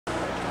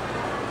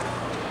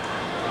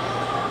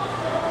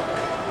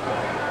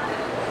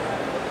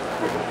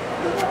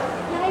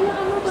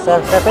Sir,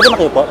 pwede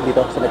makiupo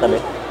dito sa may tabi?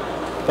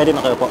 Pwede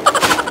makiupo.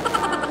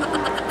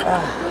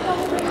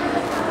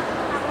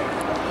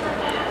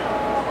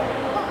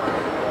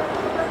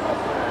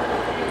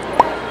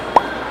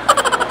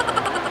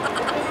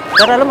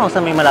 Sir, alam mo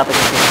saan may malapit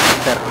na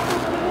sir?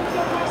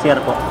 Sir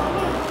po.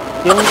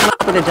 Yung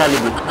malapit na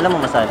Jollibee, alam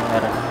mo masaan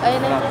meron? Ayun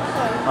na sir.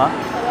 Ha?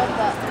 Sa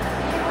baba.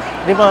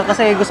 Di ba,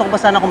 kasi gusto ko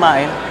pa sana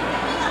kumain.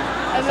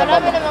 Ay,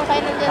 marami namang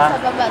kainan dyan sa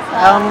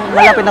baba.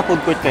 Malapit na food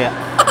court kaya?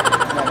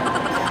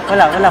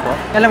 Wala po.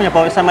 Alam niyo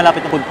po, isang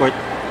malapit na food court.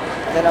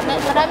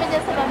 Marami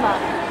dyan sa baba.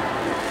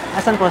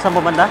 Asan po? Saan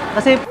po banda?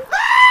 Kasi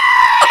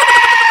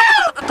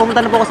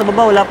pumunta na po ako sa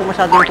baba, wala po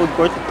masyadong food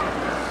court.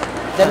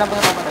 Diyan lang po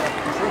na pumunta.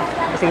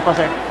 Sige po,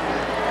 sir.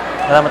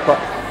 Salamat po.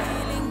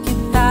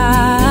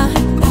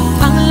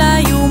 Ang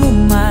layo mo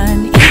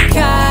man,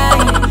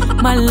 ika'y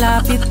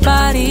malapit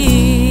pa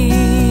rin.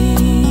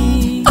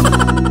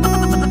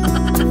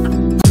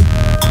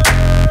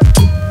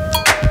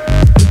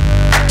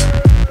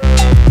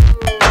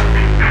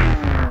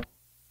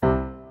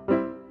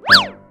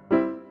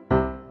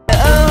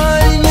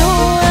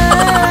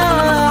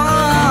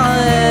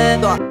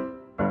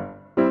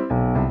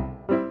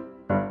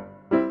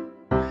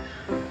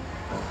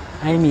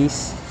 Hi,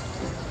 miss.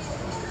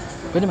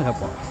 Pwede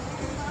magkapo?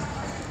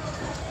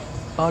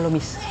 Paolo,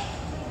 miss.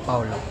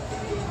 Paolo.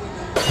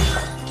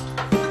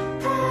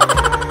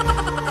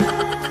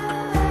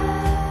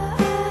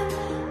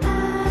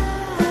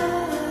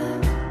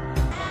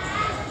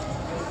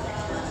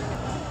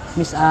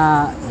 Miss,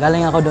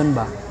 galing ako doon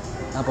ba?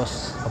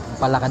 Tapos,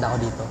 palakad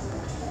ako dito.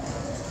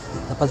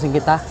 Napansin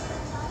kita.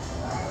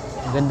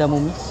 Ang ganda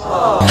mo, miss.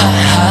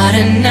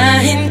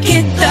 Haranahin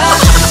kita,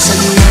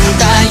 saan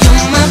tayo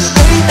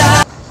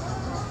mapunta?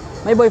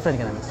 May boyfriend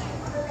ka na, miss?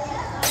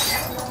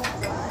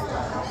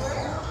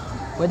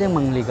 Pwede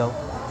mangligaw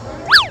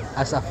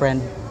as a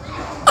friend.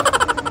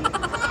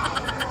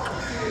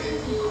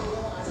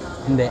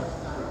 Hindi.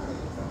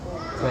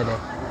 Pwede.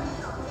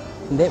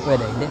 Hindi,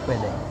 pwede. Hindi,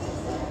 pwede.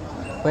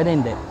 Pwede,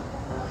 hindi.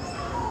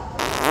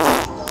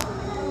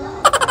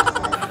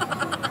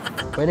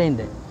 Pwede,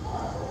 hindi.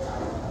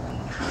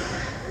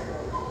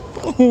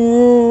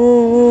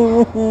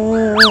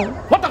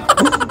 What the?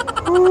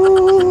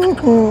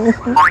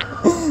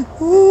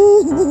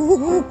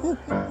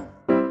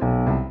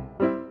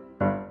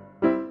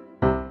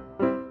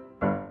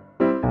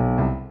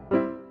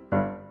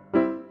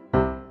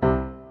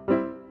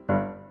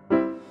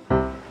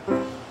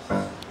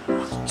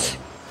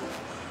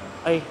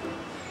 Ay,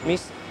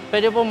 miss,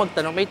 pwede po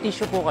magtanong, may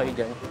tissue po kayo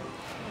dyan?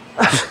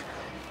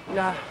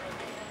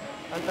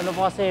 Ano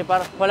po kasi,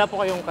 wala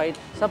po kayong kahit,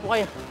 saan po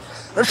kayo?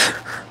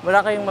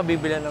 Wala kayong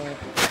mabibila ng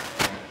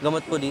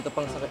gamot po dito,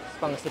 pang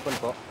sipon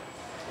po?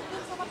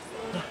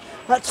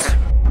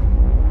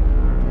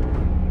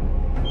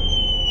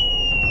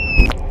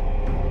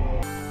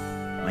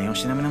 Ngayon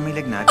siya naman ang may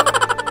lagnat,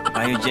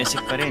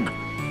 biogesic pa rin.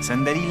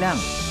 Sandali lang,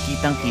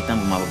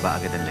 kitang-kitang bumababa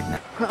agad ang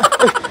lagnat.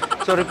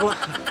 Sorry po.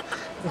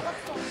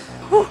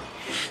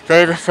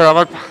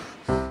 Salamat po.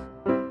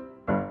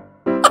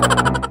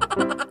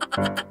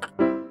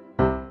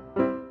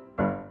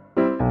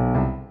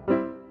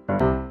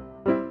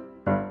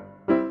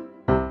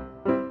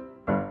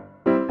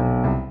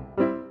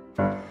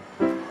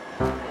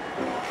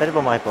 Pwede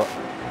po makipo.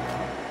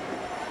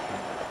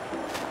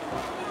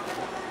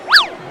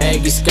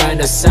 Egis ka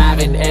na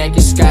sa'kin,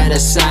 egis ka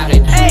na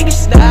sa'kin,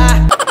 egis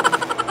na!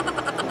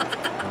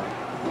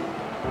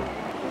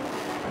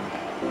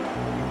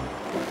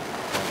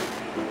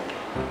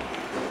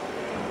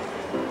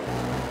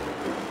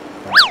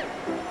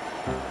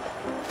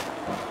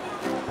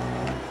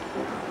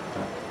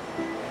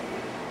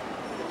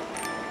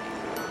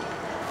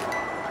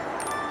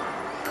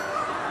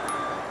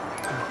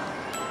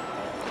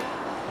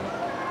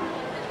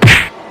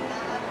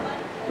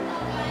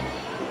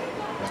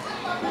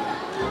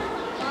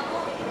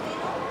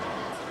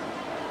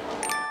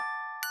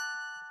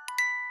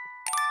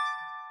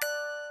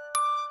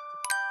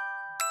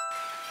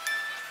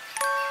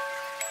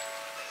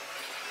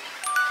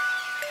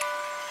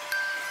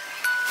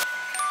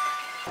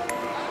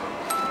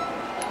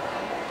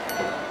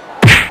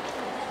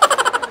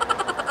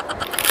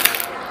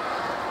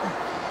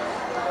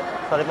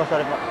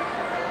 Sorry po.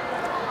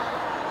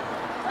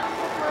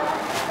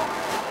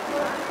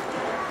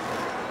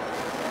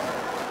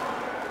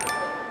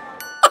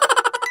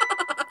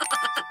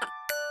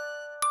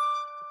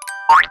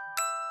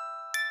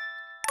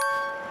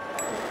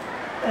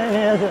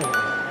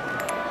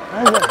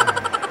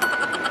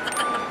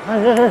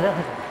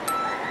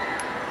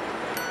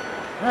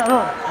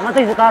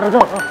 Matay si Cardo.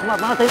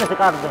 Matay na si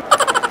Cardo.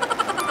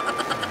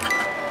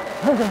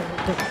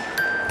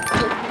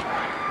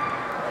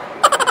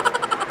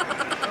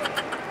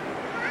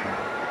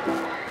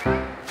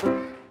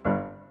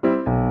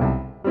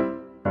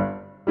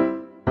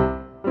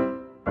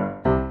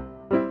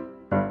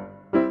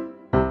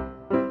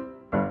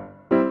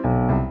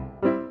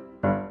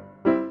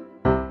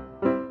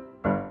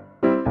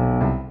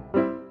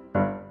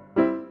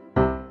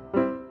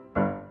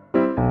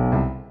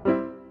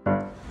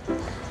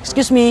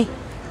 Excuse me.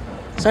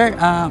 Sir,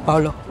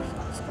 Paulo.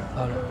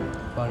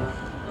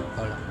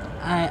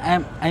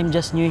 I'm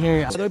just new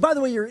here. By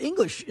the way, your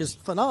English is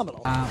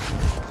phenomenal.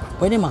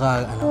 Pwede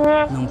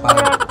ng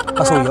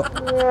pasuyo?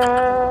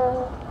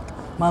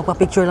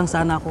 Magpa-picture lang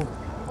sana ako.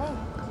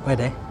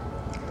 Pwede?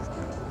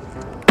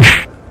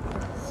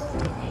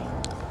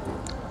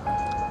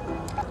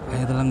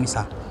 Ito lang,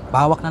 misa.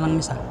 Bawak na lang,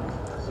 misa.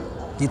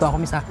 Dito ako,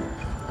 misa.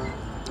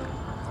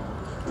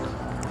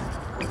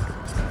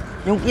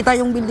 Yung kita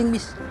yung building,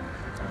 miss.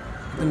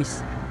 Ito,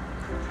 miss.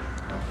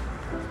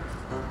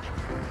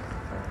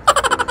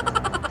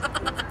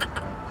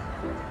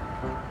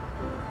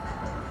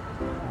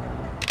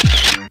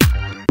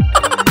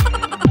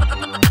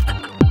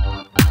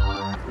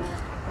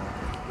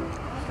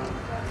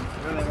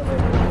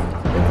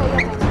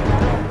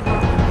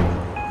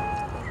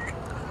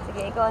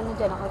 Sige, ikaw ano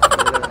dyan ako.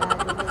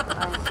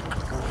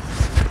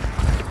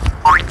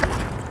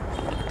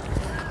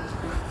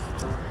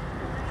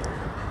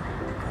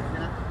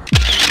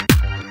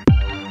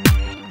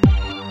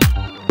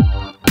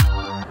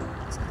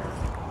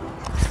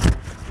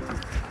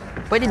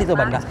 Pwede dito,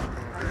 banda?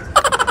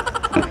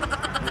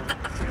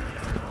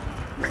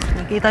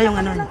 Nakita yung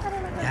ano.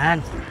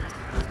 Yan.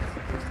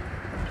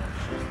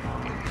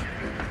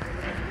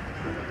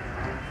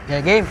 Okay,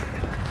 game.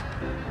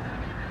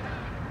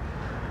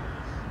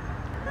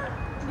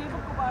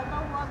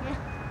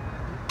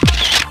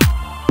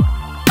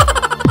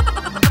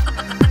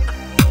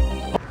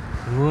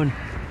 Yun.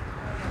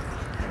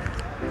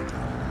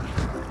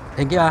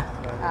 Thank you,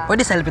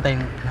 Pwede selfie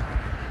tayo.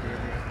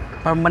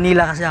 Parang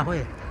Manila kasi ako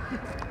eh.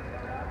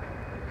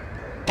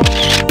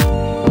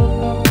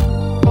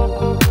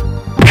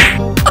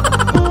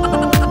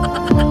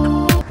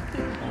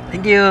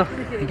 Thank you.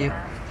 Thank you.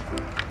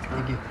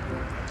 Thank you.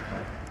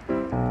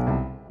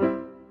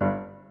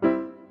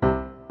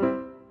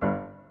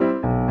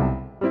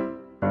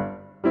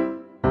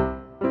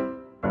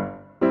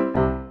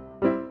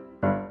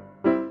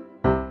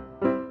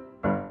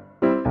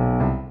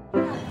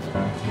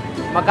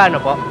 Magkano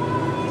po?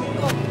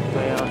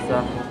 Kaya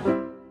sa...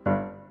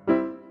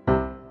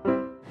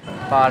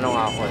 Paano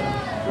nga ako eh?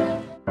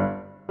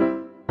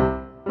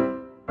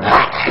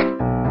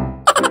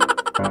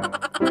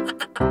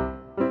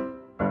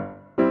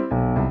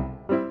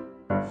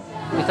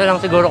 Isa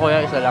lang siguro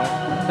kuya, isa lang.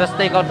 Tapos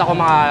take out ako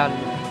mga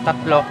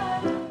 3.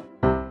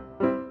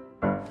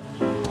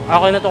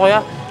 Okay na to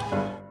kuya?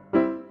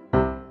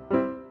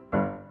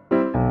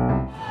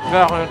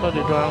 Okay na to,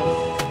 dito lang.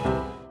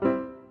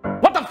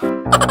 What the f***?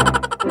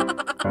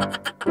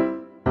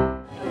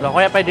 Lang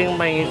kuya, pwedeng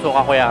may suka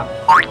kuya.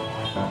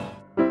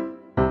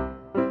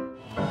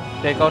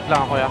 Take out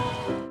lang kuya.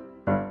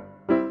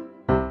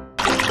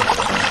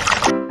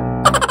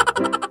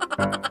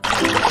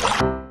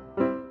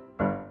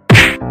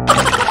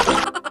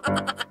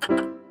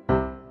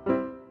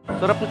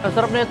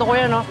 Sarap na ito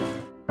kuya, no?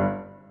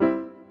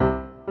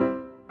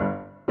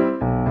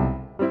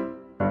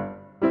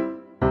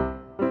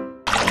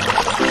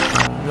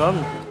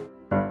 Yun.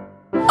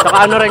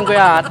 Tsaka ano rin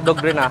kuya,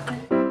 hotdog rin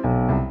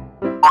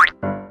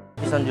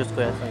Isang juice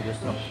kuya, isang juice.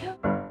 No?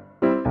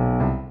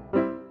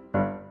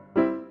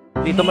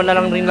 Dito mo na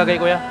lang din lagay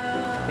kuya.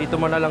 Dito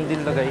mo na lang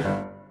din lagay.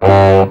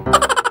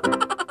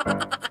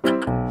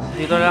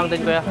 Dito na lang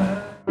din kuya.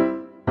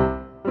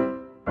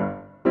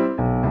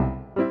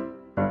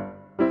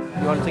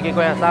 Yun, sige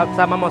kuya,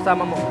 sama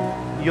mo.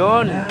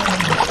 Yun!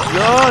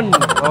 Yun!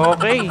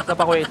 Okay, isa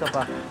pa kuya, isa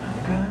pa.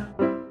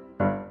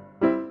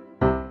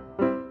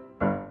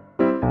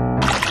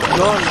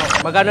 Yun,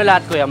 magkano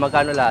lahat kuya,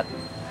 magkano lahat?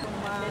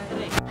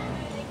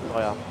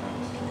 Kuya.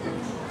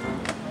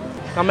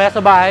 Kamaya sa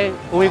bahay,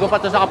 uwi ko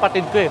pa to sa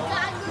kapatid ko eh.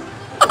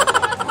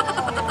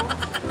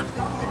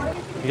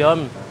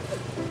 Yun.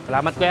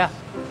 Salamat kuya.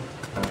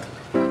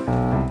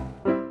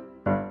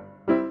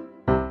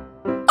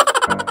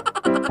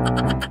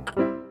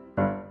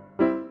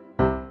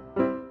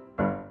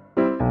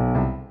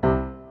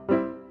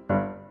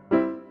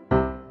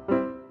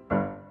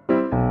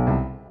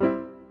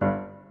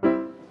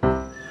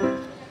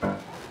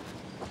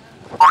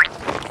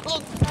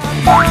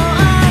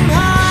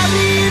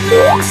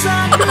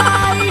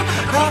 Sablay,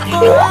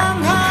 ako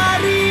ang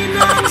hari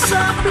ng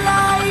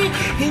sablay,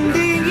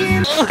 hindi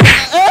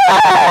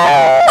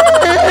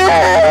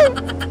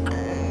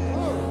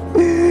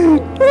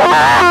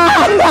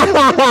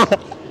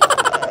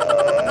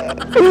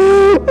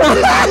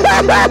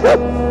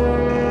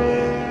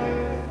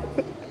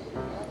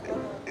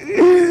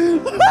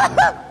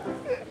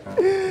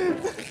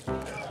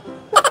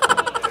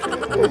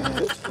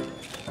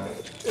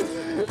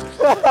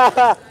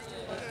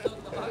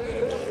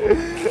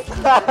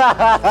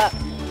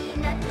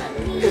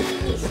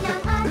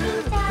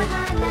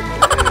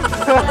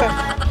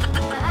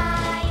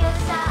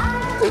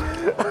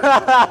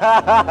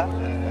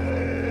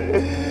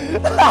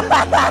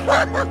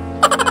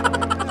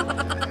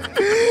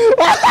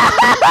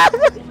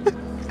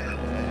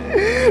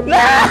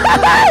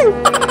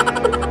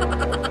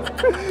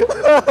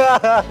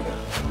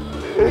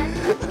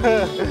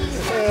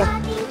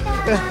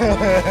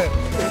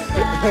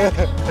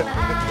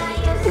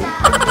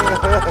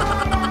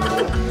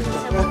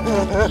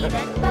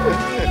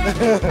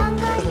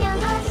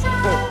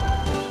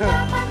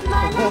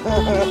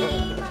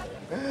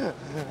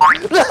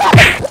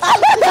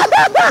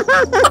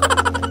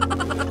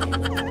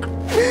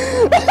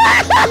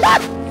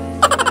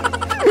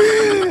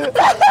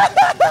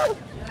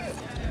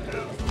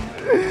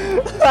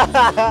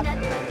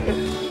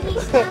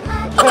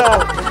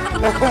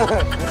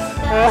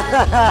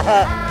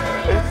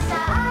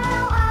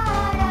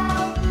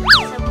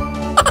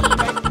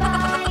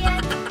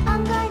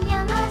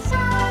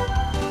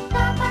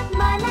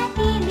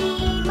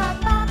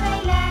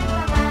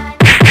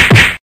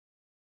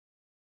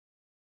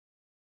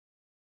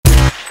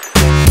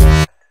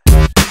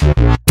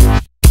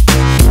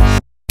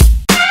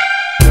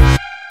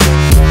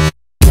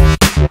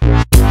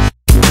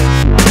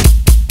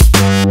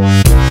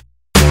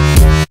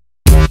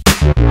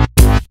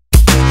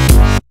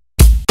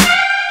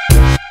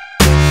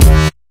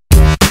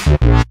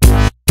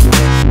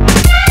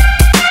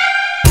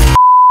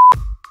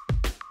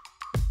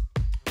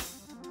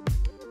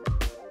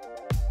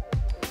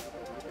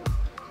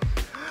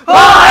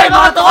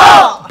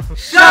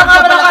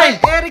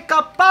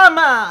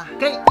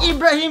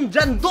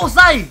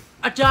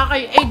At saka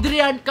kay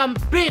Adrian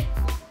Campit!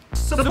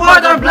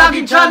 Support our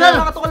vlogging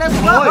channel! Mga toko, let's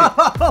go!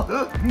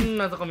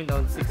 Nasa kami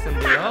down 6 and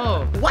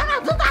below.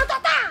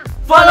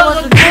 Follow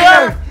us on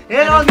Twitter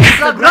and on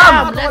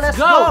Instagram! Let's Let's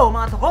go! go,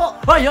 mga toko!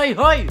 Hoy, hoy,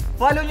 hoy!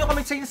 Follow nyo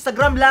kami sa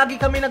Instagram, lagi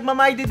kami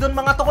nagmamaydi doon,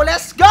 mga toko,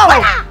 let's go!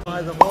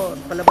 Mga toko,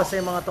 palabas na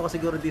yung mga toko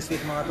siguro this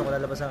week, mga toko,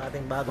 lalabas ang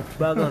ating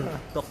bagong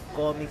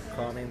Tukomi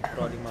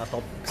production, mga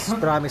toko.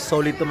 Promise,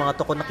 solid to mga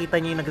toko. Nakita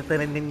nyo yung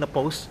nagtatrending na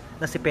post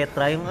na si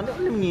Petra, yung ano,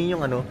 alam nyo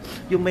yung ano,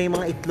 yung may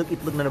mga itlog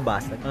na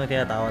nabasag. Ano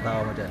tinatawa-tawa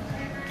mo dyan?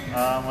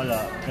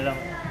 Wala. Kailang,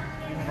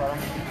 parang...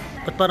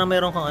 Ba't parang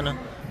meron kang ano?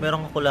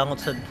 Meron kang kulangot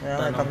sa...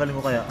 tanggalin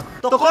ko kaya.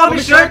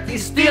 Tukomi shirt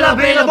is still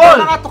available!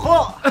 Mga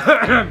toko!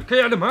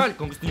 Kaya naman,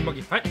 kung gusto nyo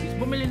mag-i-hotties,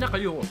 bumili na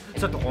kayo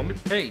sa Tukomi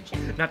page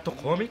na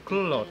Tukomi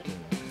Clothing.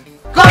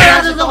 Comment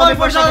na sa Tukomi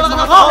for sure,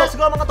 mga toko! Let's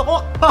go, mga toko!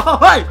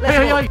 Hoy! Let's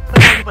go!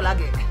 Tandaan nyo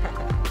palagi.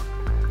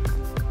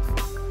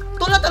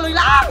 Tuloy-tuloy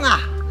lang!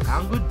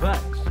 Ang good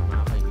vibes,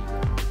 mga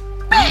kaibigan.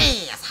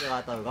 Peace!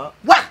 Kaya ko.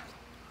 Wah!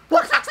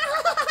 Wah!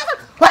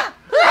 Wah!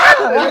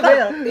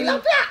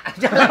 Tilapia!